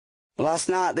Last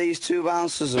night these two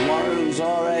bouncers, and one room's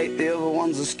alright, the other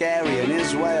one's a scary, and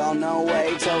his way or no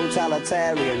way,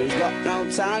 totalitarian. He's got no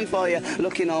time for you,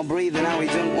 looking or breathing how he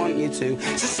don't want you to.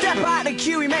 So step out the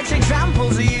queue, he makes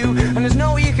examples of you, and there's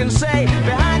no you can say.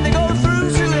 Behind they go through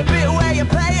to the bit where you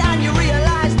pay, and you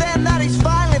realise then that it's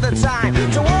finally the time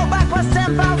to walk back past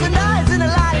 10,000 eyes in a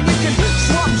line, and you can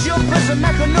swap jumpers and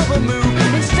make another move.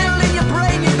 It's still in your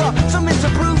brain, you've got something to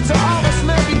prove to all the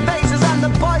smirky faces and the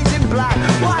boys in black.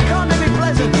 Why can't they be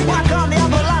pleasant? Why can't they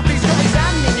have a laugh? He's got his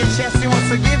hand in your chest, he wants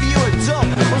to give you a dump.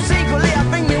 Well, secretly I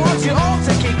think he wants you all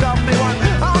to kick off. They want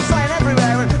arms flying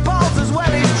everywhere and balls as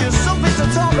well. It's just something to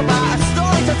talk about, a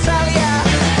story to tell ya.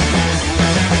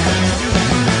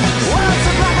 Well, it's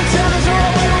a black and tellers all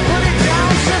the way, we'll put it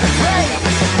down to fate.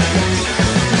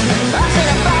 I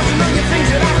said 1,000 million things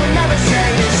that I could never say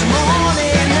this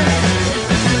morning.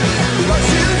 We got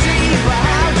too deep, but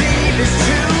how deep is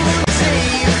too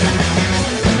deep?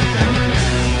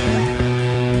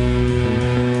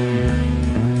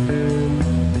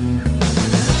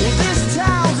 This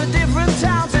town's a different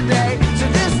town today, so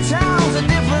this town's a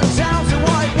different town to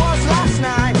what it was last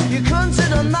night. You couldn't have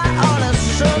done that on a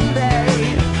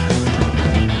Sunday.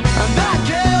 And that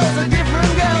girl's a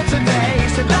different girl today,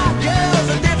 so that girl's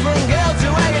a different girl to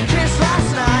where you kissed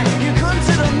last night. You couldn't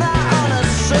have done that on a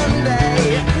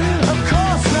Sunday. Of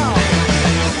course not.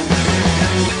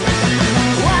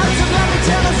 Well, to let me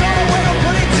tell us all the way, I'll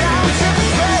put it down to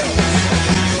fate.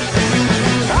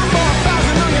 I thought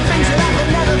 1,000 million things that I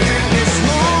could never think this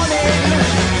morning.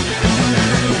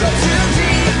 Got too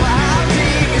deep, but how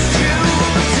deep is too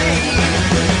deep?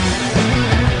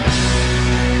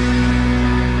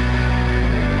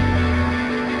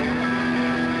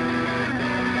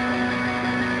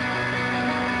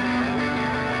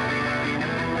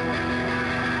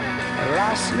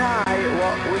 Last night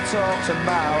what we talked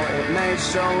about, it made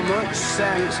so much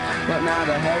sense, but now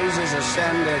the haze has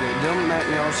ascended, it don't make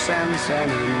no sense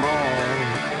anymore.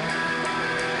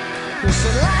 So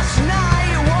last night